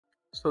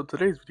So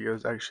today's video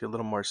is actually a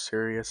little more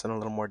serious and a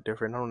little more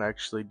different. I don't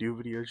actually do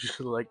videos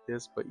usually like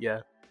this, but yeah.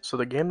 So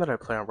the game that I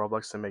play on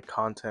Roblox and make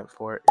content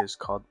for is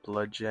called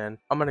BLOODGENE.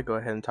 I'm going to go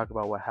ahead and talk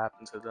about what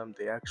happened to them.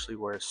 They actually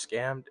were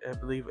scammed, I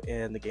believe,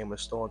 and the game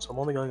was stolen. So I'm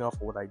only going off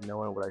of what I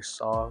know and what I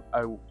saw.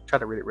 I try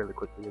to read it really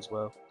quickly as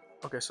well.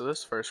 Okay, so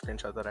this first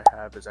screenshot that I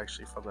have is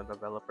actually from the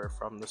developer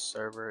from the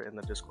server in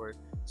the Discord.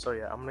 So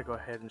yeah, I'm going to go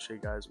ahead and show you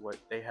guys what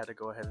they had to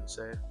go ahead and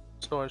say.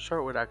 So in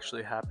short, what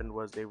actually happened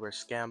was they were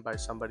scammed by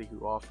somebody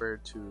who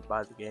offered to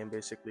buy the game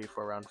basically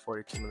for around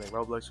 42 million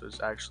Robux, which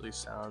actually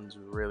sounds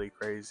really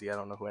crazy. I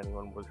don't know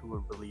who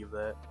would believe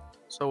that.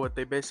 So what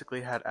they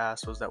basically had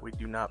asked was that we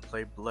do not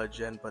play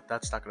BLOODGENE, but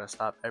that's not going to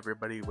stop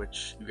everybody,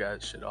 which you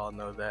guys should all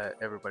know that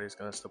everybody's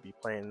going to still be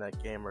playing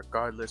that game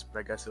regardless, but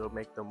I guess it'll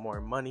make them more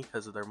money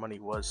because their money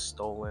was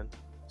stolen.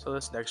 So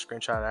this next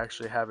screenshot I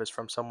actually have is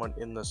from someone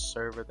in the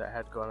server that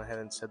had gone ahead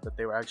and said that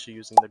they were actually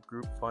using the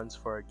group funds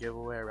for a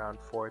giveaway around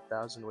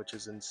 4,000, which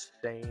is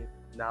insane.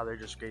 Now they're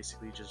just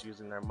basically just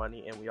using their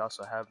money, and we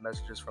also have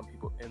messages from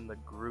people in the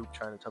group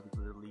trying to tell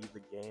people to leave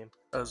the game,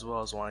 as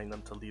well as wanting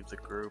them to leave the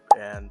group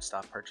and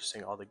stop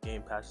purchasing all the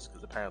game passes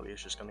because apparently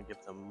it's just going to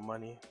give them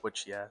money,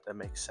 which yeah, that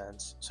makes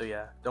sense. So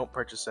yeah, don't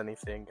purchase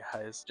anything,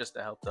 guys, just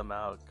to help them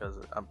out, because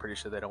I'm pretty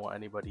sure they don't want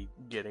anybody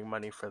getting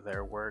money for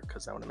their work,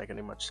 because that wouldn't make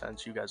any much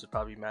sense. You guys would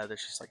probably be mad that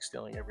she's like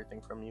stealing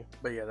everything from you.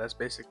 But yeah, that's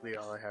basically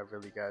all I have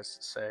really, guys,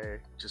 to say.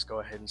 Just go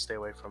ahead and stay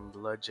away from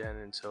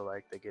BLOODGENE until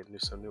like they get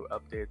some new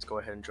updates. Go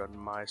ahead and join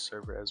my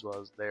server as well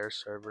as their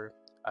server.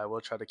 I will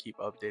try to keep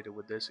updated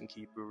with this and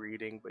keep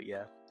reading. But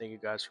yeah, thank you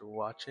guys for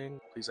watching.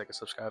 Please like and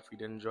subscribe if you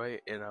did enjoy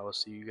it, and I will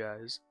see you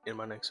guys in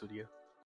my next video.